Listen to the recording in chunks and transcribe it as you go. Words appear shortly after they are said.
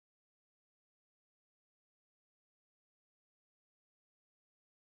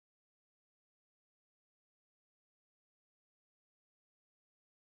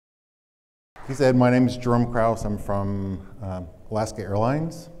he said, my name is Jerome Kraus. I'm from Alaska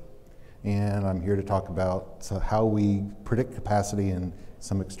Airlines, and I'm here to talk about how we predict capacity in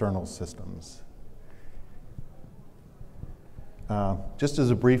some external systems. Just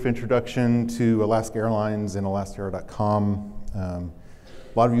as a brief introduction to Alaska Airlines and AlaskaAir.com, a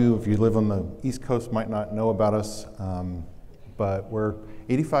lot of you, if you live on the East Coast, might not know about us, but we're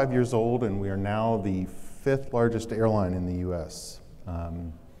 85 years old, and we are now the 5th largest airline in the U.S.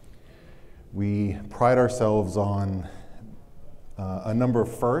 We pride ourselves on a number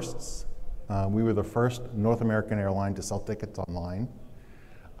of firsts. We were the first North American airline to sell tickets online.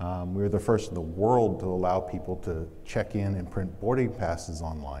 We were the first in the world to allow people to check in and print boarding passes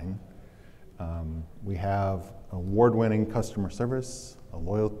online. We have award-winning customer service,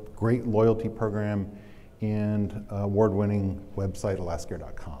 a great loyalty program, and award-winning website,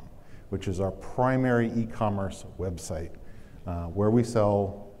 AlaskaAir.com, which is our primary e-commerce website where we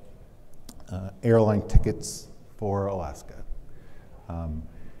sell airline tickets for Alaska.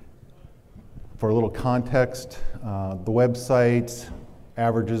 For a little context, the website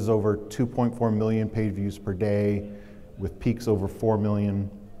averages over 2.4 million page views per day, with peaks over 4 million.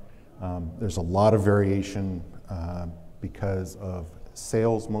 There's a lot of variation because of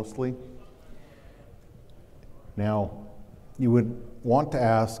sales mostly. Now, you would want to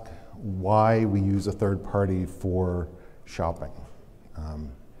ask why we use a third party for shopping.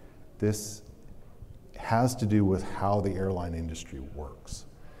 This has to do with how the airline industry works.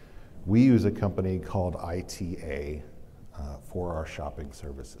 We use a company called ITA for our shopping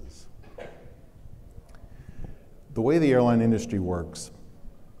services. The way the airline industry works,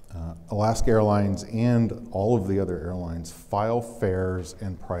 Alaska Airlines and all of the other airlines file fares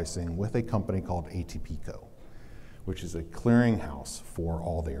and pricing with a company called ATPCO, which is a clearinghouse for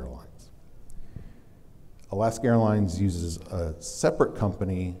all the airlines. Alaska Airlines uses a separate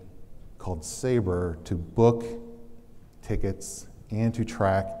company called Sabre to book tickets and to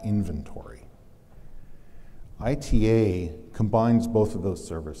track inventory. ITA combines both of those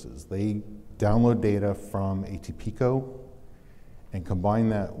services. They download data from ATPCO and combine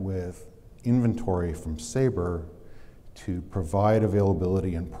that with inventory from Sabre to provide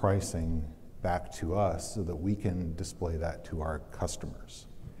availability and pricing back to us so that we can display that to our customers.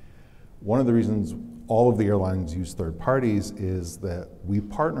 One of the reasons all of the airlines use third parties is that we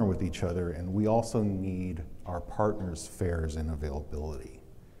partner with each other, and we also need our partners' fares and availability.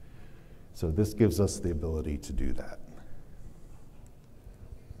 So this gives us the ability to do that.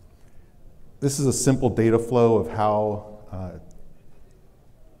 This is a simple data flow of how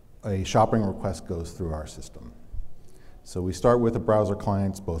a shopping request goes through our system. So we start with the browser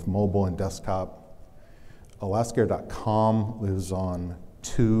clients, both mobile and desktop. AlaskaAir.com lives on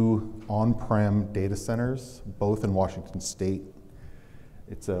 2 on-prem data centers, both in Washington State.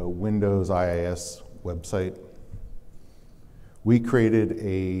 It's a Windows IIS website. We created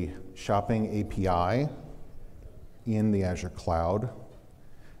a shopping API in the Azure cloud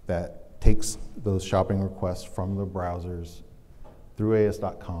that takes those shopping requests from the browsers through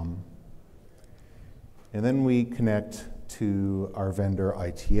AS.com. And then we connect to our vendor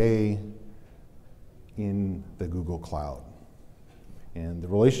ITA in the Google Cloud. And the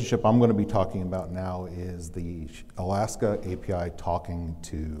relationship I'm going to be talking about now is the Alaska API talking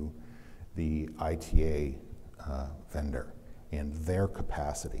to the ITA vendor and their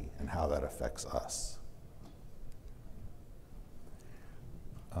capacity and how that affects us.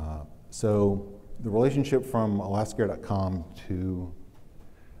 So the relationship from AlaskaAir.com to,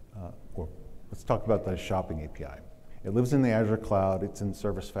 let's talk about the shopping API. It lives in the Azure cloud, it's in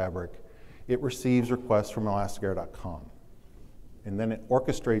Service Fabric. It receives requests from AlaskaAir.com. And then it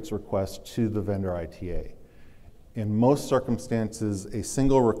orchestrates requests to the vendor ITA. In most circumstances, a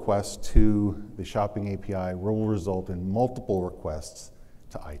single request to the shopping API will result in multiple requests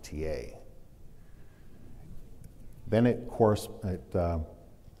to ITA. Then it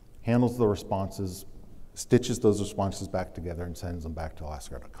handles the responses, stitches those responses back together, and sends them back to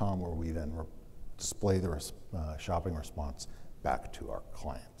AlaskaAir.com, where we then display the shopping response back to our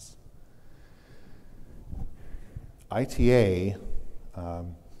clients. ITA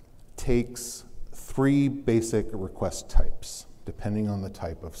takes 3 basic request types, depending on the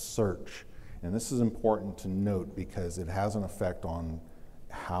type of search. And this is important to note because it has an effect on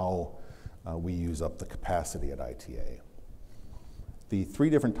how we use up the capacity at ITA. The 3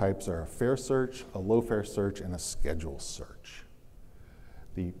 different types are a fare search, a low fare search, and a schedule search.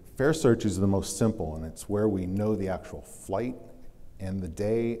 The fare search is the most simple, and it's where we know the actual flight and the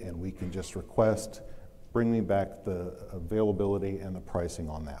day, and we can just request, bring me back the availability and the pricing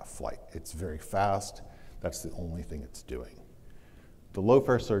on that flight. It's very fast. That's the only thing it's doing. The low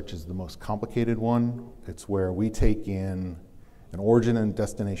fare search is the most complicated one. It's where we take in an origin and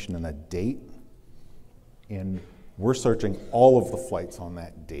destination and a date, and we're searching all of the flights on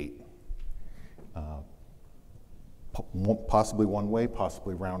that date. Possibly one way,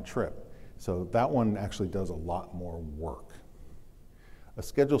 possibly round trip. So that one actually does a lot more work. A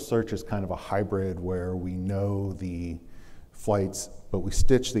schedule search is kind of a hybrid where we know the flights, but we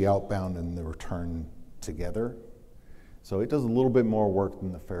stitch the outbound and the return together. So it does a little bit more work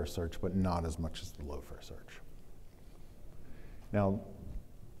than the fare search, but not as much as the low fare search. Now,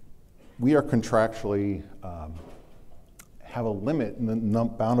 we are contractually have a limit in the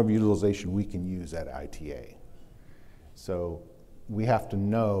amount of utilization we can use at ITA. So we have to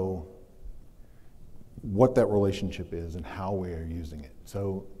know what that relationship is and how we are using it.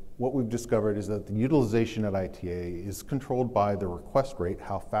 So what we've discovered is that the utilization at ITA is controlled by the request rate,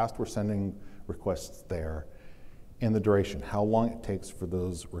 how fast we're sending requests there, and the duration, how long it takes for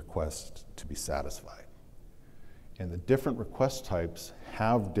those requests to be satisfied. And the different request types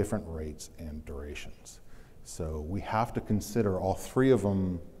have different rates and durations. So we have to consider all three of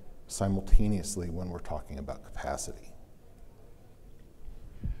them simultaneously when we're talking about capacity.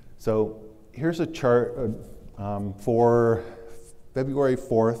 So here's a chart for February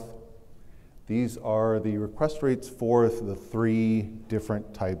 4th. These are the request rates for the three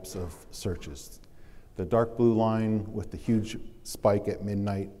different types of searches. The dark blue line with the huge spike at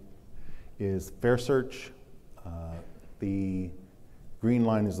midnight is fare search. The green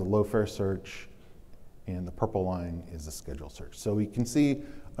line is the low fare search, and the purple line is the schedule search. So we can see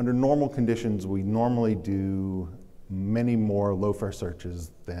under normal conditions, we normally do many more low fare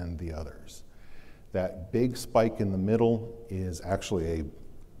searches than the others. That big spike in the middle is actually a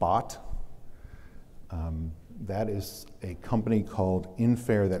bot. That is a company called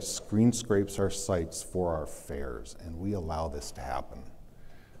InFare that screen scrapes our sites for our fares, and we allow this to happen.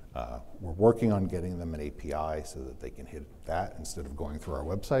 We're working on getting them an API so that they can hit that instead of going through our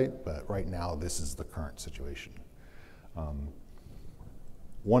website, but right now this is the current situation.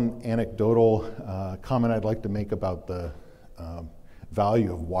 One anecdotal comment I'd like to make about the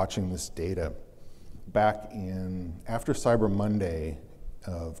value of watching this data. Back after Cyber Monday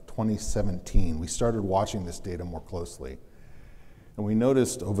of 2017, we started watching this data more closely. And we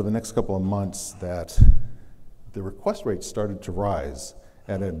noticed over the next couple of months that the request rate started to rise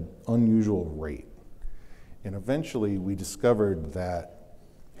at an unusual rate. And eventually we discovered that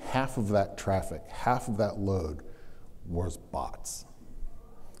half of that traffic, half of that load was bots,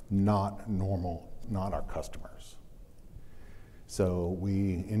 not normal, not our customers. So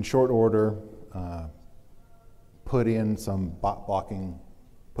we, in short order, put in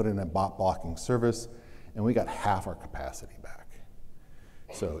a bot blocking service, and we got half our capacity back.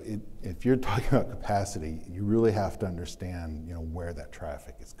 So if you're talking about capacity, you really have to understand, where that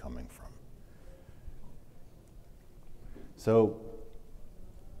traffic is coming from. So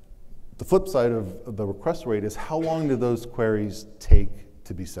the flip side of the request rate is how long do those queries take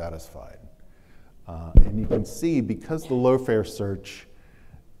to be satisfied? And you can see, because the low fare search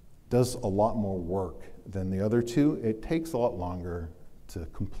does a lot more work than the other two, it takes a lot longer to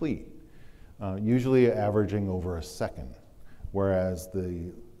complete, usually averaging over a second, whereas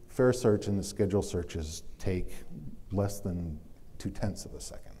the fare search and the schedule searches take less than 0.2 of a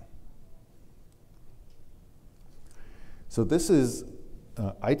second. So this is,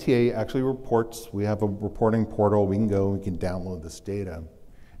 ITA actually reports. We have a reporting portal. We can download this data,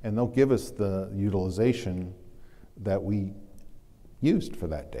 and they'll give us the utilization that we used for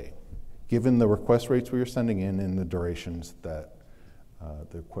that day, given the request rates we were sending in and the durations that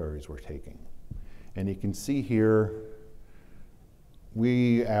the queries were taking. And you can see here,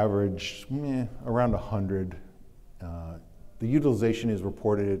 we averaged around 100. The utilization is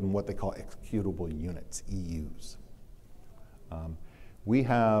reported in what they call executable units, EUs. We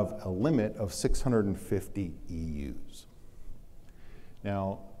have a limit of 650 EUs.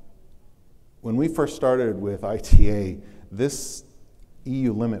 Now, when we first started with ITA, this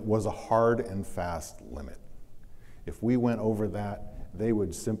EU limit was a hard and fast limit. If we went over that, they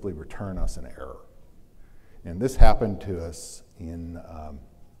would simply return us an error. And this happened to us in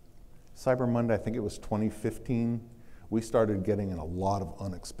Cyber Monday, I think it was 2015. We started getting in a lot of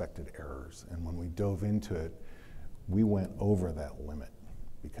unexpected errors. And when we dove into it, we went over that limit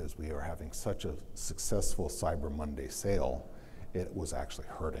because we were having such a successful Cyber Monday sale, it was actually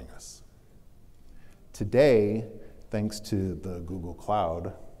hurting us. Today, thanks to the Google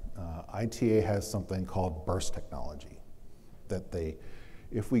Cloud, ITA has something called burst technology that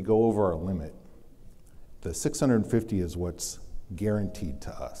if we go over our limit, the 650 is what's guaranteed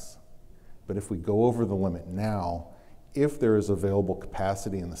to us. But if we go over the limit now, if there is available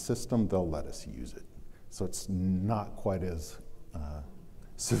capacity in the system, they'll let us use it. So it's not quite as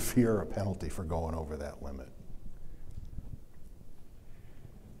severe a penalty for going over that limit.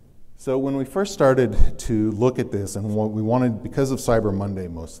 So when we first started to look at this, and what we wanted, because of Cyber Monday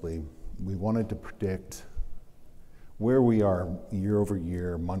mostly, we wanted to predict where we are year over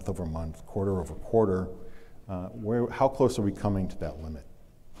year, month over month, quarter over quarter, how close are we coming to that limit?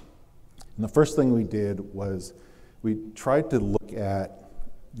 And the first thing we did was we tried to look at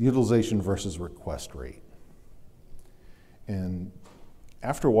utilization versus request rate. And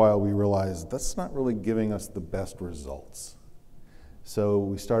after a while, we realized that's not really giving us the best results. So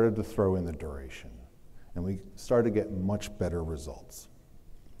we started to throw in the duration, and we started to get much better results.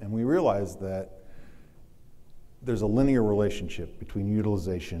 And we realized that there's a linear relationship between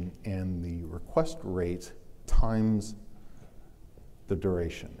utilization and the request rate times the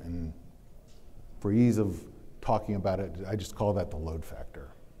duration. And for ease of talking about it, I just call that the load factor.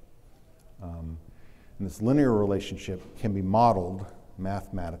 And this linear relationship can be modeled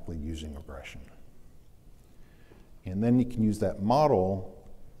mathematically using regression. And then you can use that model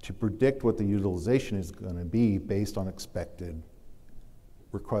to predict what the utilization is going to be based on expected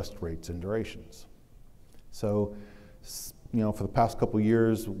request rates and durations. So, for the past couple of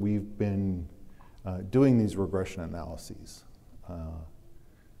years, we've been doing these regression analyses,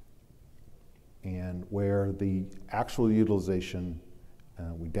 and where the actual utilization,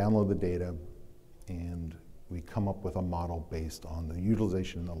 we download the data, and we come up with a model based on the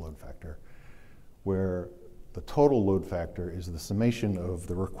utilization and the load factor, where the total load factor is the summation of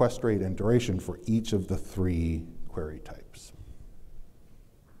the request rate and duration for each of the 3 query types.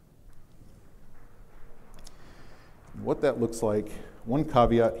 What that looks like, one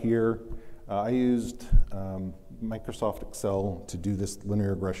caveat here, I used Microsoft Excel to do this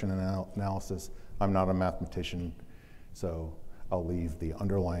linear regression analysis. I'm not a mathematician, so I'll leave the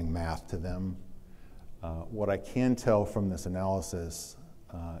underlying math to them. What I can tell from this analysis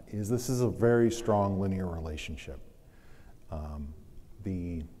is this is a very strong linear relationship.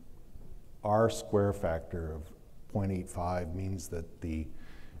 The R square factor of 0.85 means that the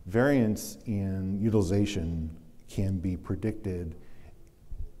variance in utilization can be predicted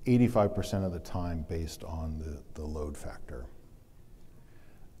 85% of the time based on the load factor.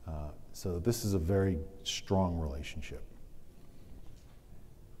 So this is a very strong relationship.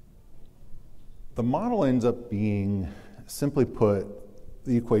 The model ends up being, simply put,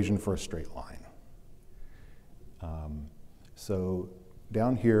 the equation for a straight line. So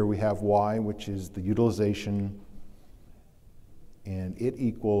down here we have y, which is the utilization, and it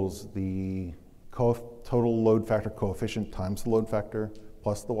equals the total load factor coefficient times the load factor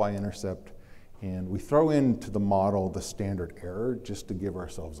plus the y-intercept, and we throw into the model the standard error just to give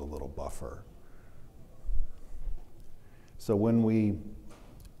ourselves a little buffer. So when we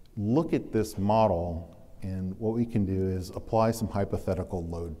look at this model, and what we can do is apply some hypothetical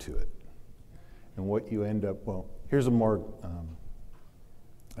load to it. And what you end up, well, here's a more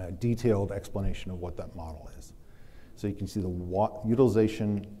detailed explanation of what that model is. So you can see the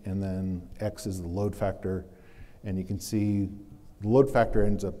utilization, and then X is the load factor, and you can see the load factor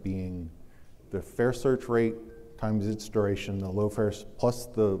ends up being the fare search rate times its duration, plus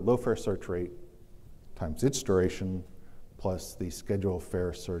the low fare search rate times its duration, plus the scheduled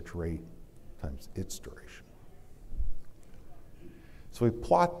fare search rate times its duration. So we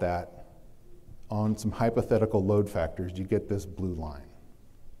plot that on some hypothetical load factors. You get this blue line.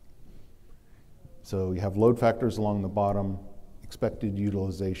 So you have load factors along the bottom, expected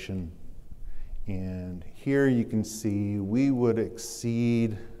utilization, and here you can see we would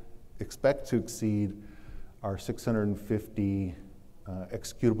expect to exceed our 650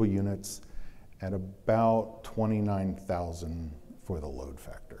 executable units at about 29,000 for the load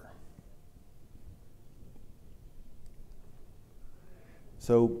factor.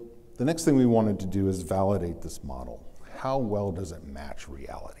 So the next thing we wanted to do is validate this model. How well does it match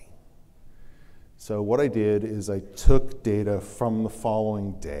reality? So what I did is I took data from the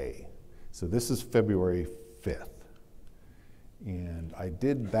following day. So this is February 5th. And I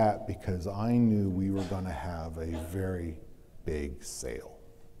did that because I knew we were going to have a very big sale.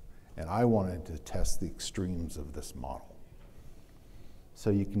 And I wanted to test the extremes of this model.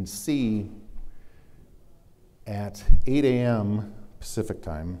 So you can see at 8 a.m. Pacific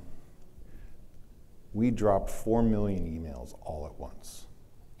time, we dropped 4 million emails all at once.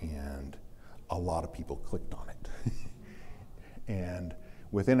 And a lot of people clicked on it. And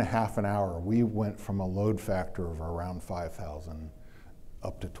within a half an hour, we went from a load factor of around 5,000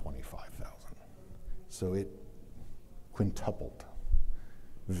 up to 25,000. So it quintupled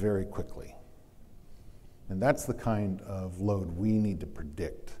very quickly. And that's the kind of load we need to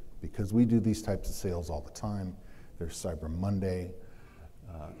predict, because we do these types of sales all the time. There's Cyber Monday,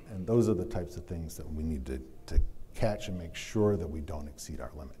 and those are the types of things that we need to catch and make sure that we don't exceed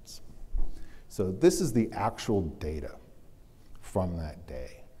our limits. So this is the actual data from that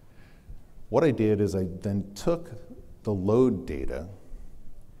day. What I did is I then took the load data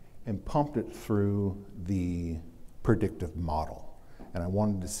and pumped it through the predictive model. And I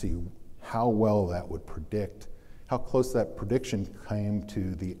wanted to see how well that would predict, how close that prediction came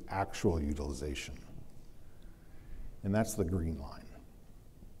to the actual utilization. And that's the green line.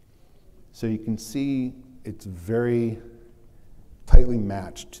 So you can see it's very tightly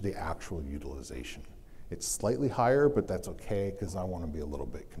matched to the actual utilization. It's slightly higher, but that's okay because I want to be a little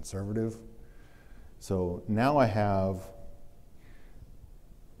bit conservative. So now I have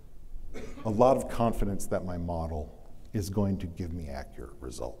a lot of confidence that my model is going to give me accurate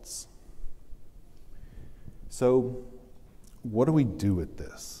results. So what do we do with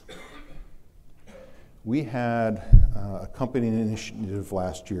this? We had a company initiative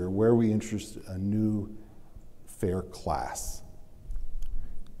last year where we introduced a new fare class.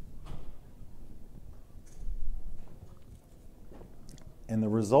 And the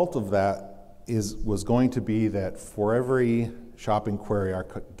result of that was going to be that for every shopping query our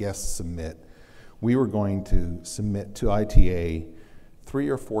guests submit, we were going to submit to ITA 3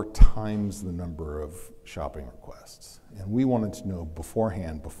 or 4 times the number of shopping requests. And we wanted to know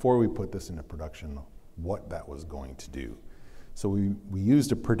beforehand, before we put this into production, what that was going to do. So we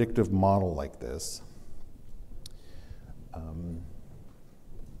used a predictive model like this.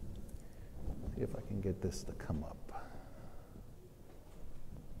 See if I can get this to come up.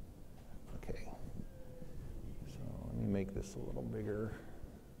 Okay. So let me make this a little bigger.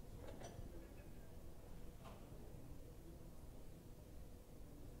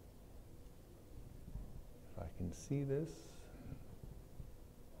 If I can see this.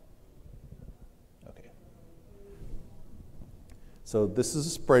 Okay. So this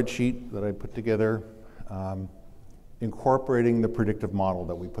is a spreadsheet that I put together, incorporating the predictive model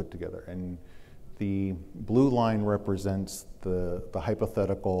that we put together. And the blue line represents the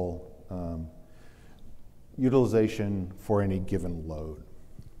hypothetical utilization for any given load.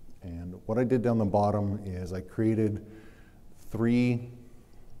 And what I did down the bottom is I created 3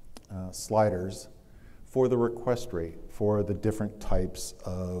 sliders for the request rate for the different types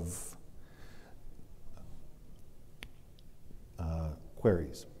of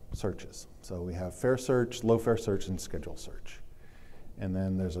queries, searches. So we have fare search, low fare search, and schedule search. And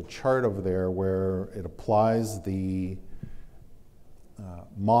then there's a chart over there where it applies the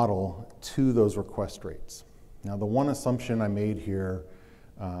model to those request rates. Now the one assumption I made here,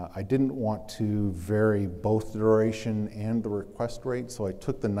 I didn't want to vary both the duration and the request rate, so I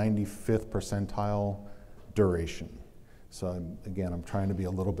took the 95th percentile duration. So again, I'm trying to be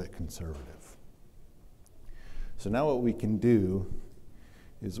a little bit conservative. So now what we can do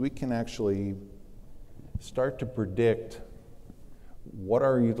is we can actually start to predict what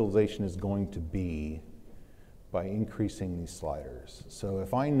our utilization is going to be by increasing these sliders. So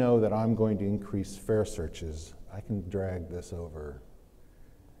if I know that I'm going to increase fare searches, I can drag this over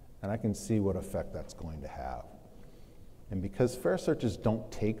and I can see what effect that's going to have. And because fare searches don't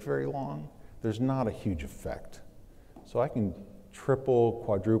take very long, there's not a huge effect. So I can triple,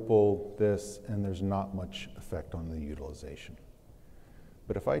 quadruple this, and there's not much effect on the utilization.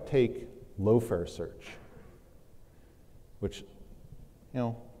 But if I take low fare search, which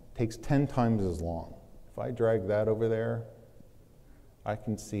takes 10 times as long, if I drag that over there, I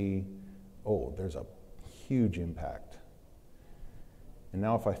can see, oh, there's a huge impact. And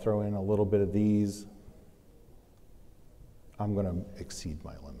now if I throw in a little bit of these, I'm going to exceed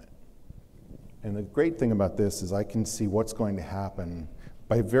my limit. And the great thing about this is I can see what's going to happen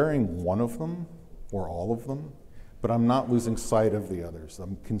by varying one of them or all of them, but I'm not losing sight of the others.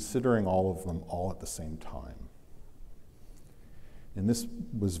 I'm considering all of them all at the same time. And this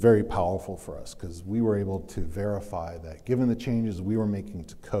was very powerful for us because we were able to verify that given the changes we were making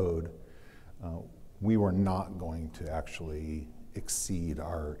to code, we were not going to actually exceed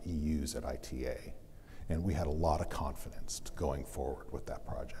our EUs at ITA. And we had a lot of confidence going forward with that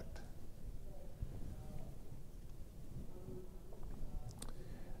project.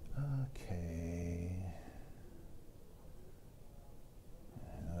 Okay.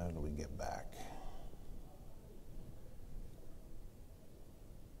 How do we get back?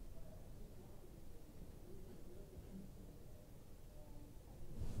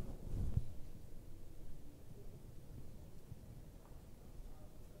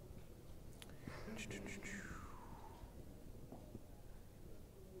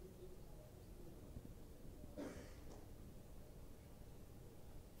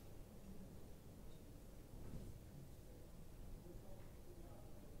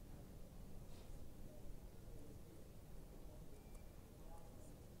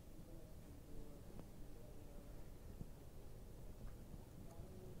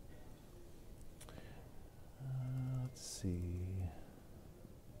 see.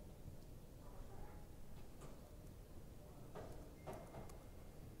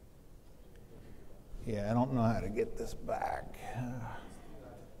 Yeah, I don't know how to get this back.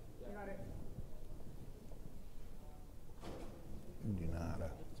 Do you know how to?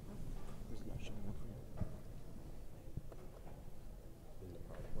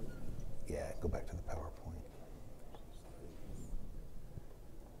 Yeah, go back to the PowerPoint.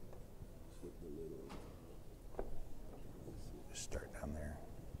 Just start down there.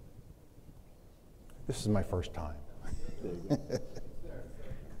 This is my first time.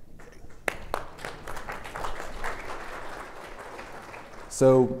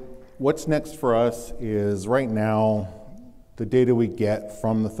 So what's next for us is right now, the data we get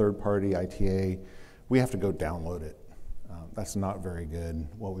from the third-party ITA, we have to go download it. That's not very good.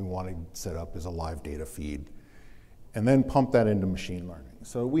 What we want to set up is a live data feed and then pump that into machine learning.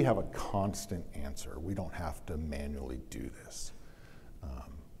 So we have a constant answer. We don't have to manually do this.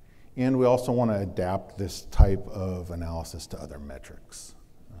 And we also want to adapt this type of analysis to other metrics,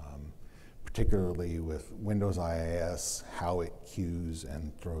 particularly with Windows IIS, how it queues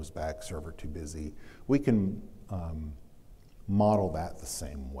and throws back server too busy. We can model that the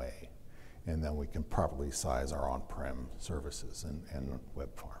same way. And then we can properly size our on-prem services and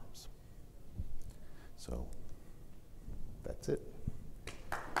web farms. So that's it.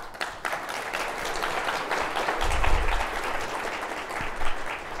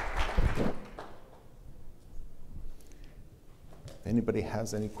 Anybody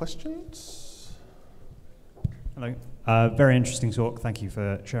has any questions? Hello. Very interesting talk. Thank you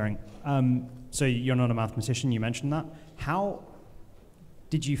for sharing. So you're not a mathematician, you mentioned that. How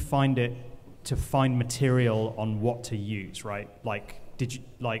did you find it to find material on what to use, right? Did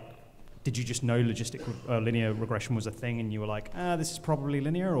you just know linear regression was a thing and you were like, this is probably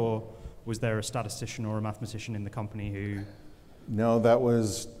linear, or was there a statistician or a mathematician in the company who? No, that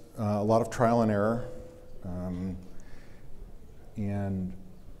was a lot of trial and error, and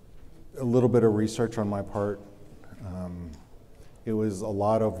a little bit of research on my part. It was a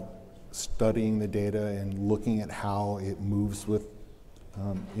lot of studying the data and looking at how it moves with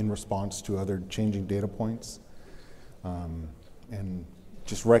in response to other changing data points, and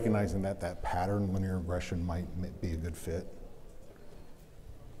just recognizing that that pattern linear regression might be a good fit.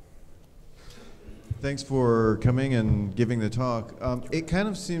 Thanks for coming and giving the talk. It kind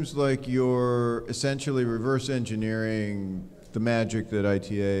of seems like you're essentially reverse engineering the magic that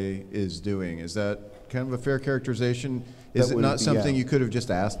ITA is doing. Is that kind of a fair characterization? Is it not something you could have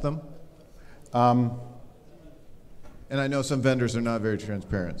just asked them? And I know some vendors are not very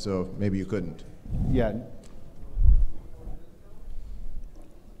transparent, so maybe you couldn't. Yeah.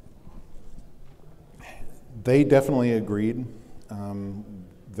 They definitely agreed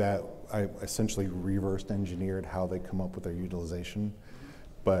that I essentially reversed engineered how they come up with their utilization.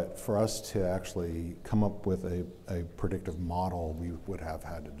 But for us to actually come up with a predictive model, we would have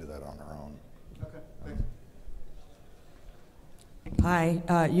had to do that on our own. Okay, thanks. Hi,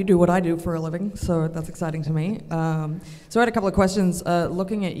 you do what I do for a living, so that's exciting to me. So I had a couple of questions.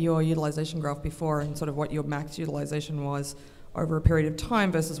 Looking at your utilization graph before and sort of what your max utilization was over a period of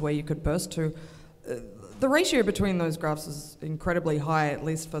time versus where you could burst to, the ratio between those graphs is incredibly high, at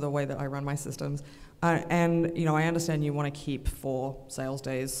least for the way that I run my systems. And I understand you want to keep 4 sales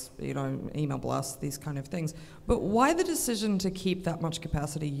days, email blasts, these kind of things. But why the decision to keep that much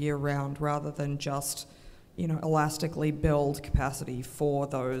capacity year-round rather than just elastically build capacity for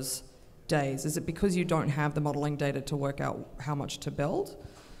those days? Is it because you don't have the modeling data to work out how much to build?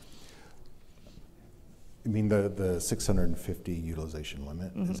 You mean the 650 utilization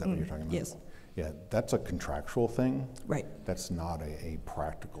limit? Is that what you're talking about? Yes. Yeah, that's a contractual thing. Right. That's not a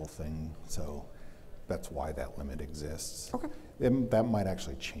practical thing, so that's why that limit exists. Okay. That might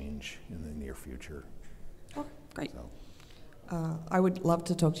actually change in the near future. Okay, great. So. I would love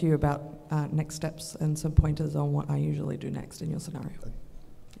to talk to you about next steps and some pointers on what I usually do next in your scenario.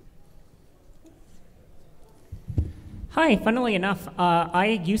 Hi, funnily enough,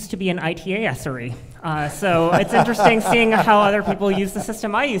 I used to be an ITA SRE, so it's interesting seeing how other people use the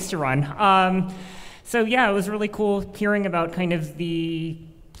system I used to run. So yeah, it was really cool hearing about kind of the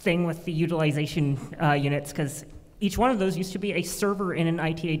thing with the utilization units, because each one of those used to be a server in an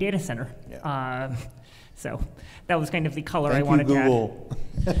ITA data center. Yeah. So that was kind of the color I wanted to add. Google.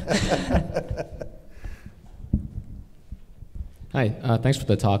 Hi, thanks for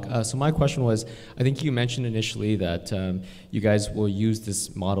the talk. So my question was, I think you mentioned initially that you guys will use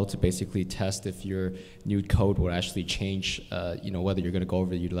this model to basically test if your new code will actually change, whether you're going to go over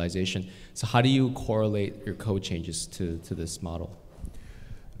the utilization. So how do you correlate your code changes to this model?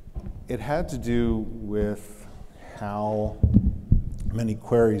 It had to do with how many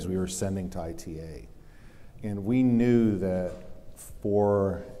queries we were sending to ITA. And we knew that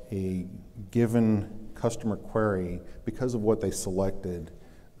for a given customer query, because of what they selected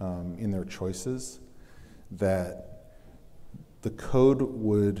in their choices, that the code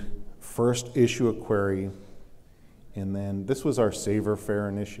would first issue a query, and then this was our Saver Fare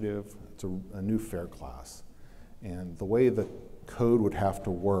initiative. It's a new fare class. And the way the code would have to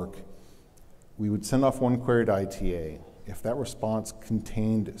work, we would send off one query to ITA. If that response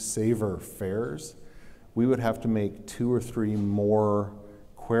contained Saver fares, we would have to make 2 or 3 more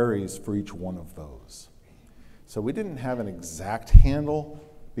queries for each one of those. So we didn't have an exact handle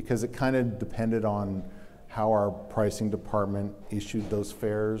because it kind of depended on how our pricing department issued those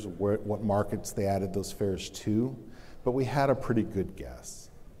fares, what markets they added those fares to, but we had a pretty good guess.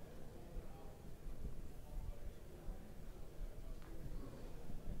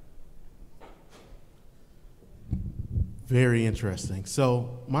 Very interesting.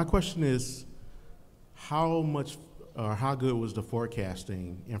 So my question is, how much or how good was the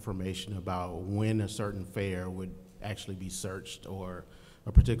forecasting information about when a certain fare would actually be searched or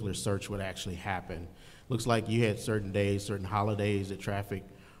a particular search would actually happen? Looks like you had certain days, certain holidays that traffic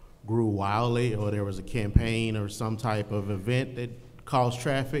grew wildly, or there was a campaign or some type of event that caused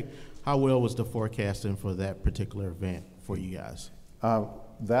traffic. How well was the forecasting for that particular event for you guys?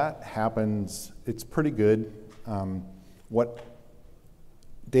 That happens, it's pretty good. What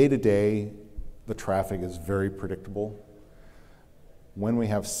day to day, the traffic is very predictable. When we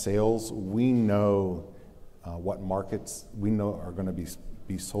have sales, we know what markets we know are going to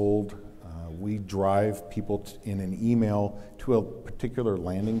be sold. We drive people in an email to a particular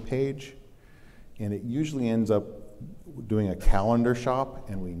landing page, and it usually ends up doing a calendar shop,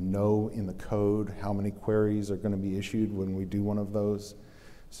 and we know in the code how many queries are going to be issued when we do one of those.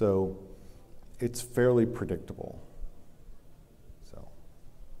 So it's fairly predictable.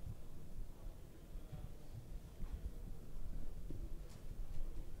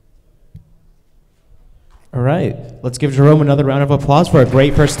 All right, let's give Jerome another round of applause for a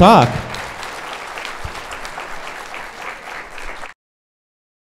great first talk.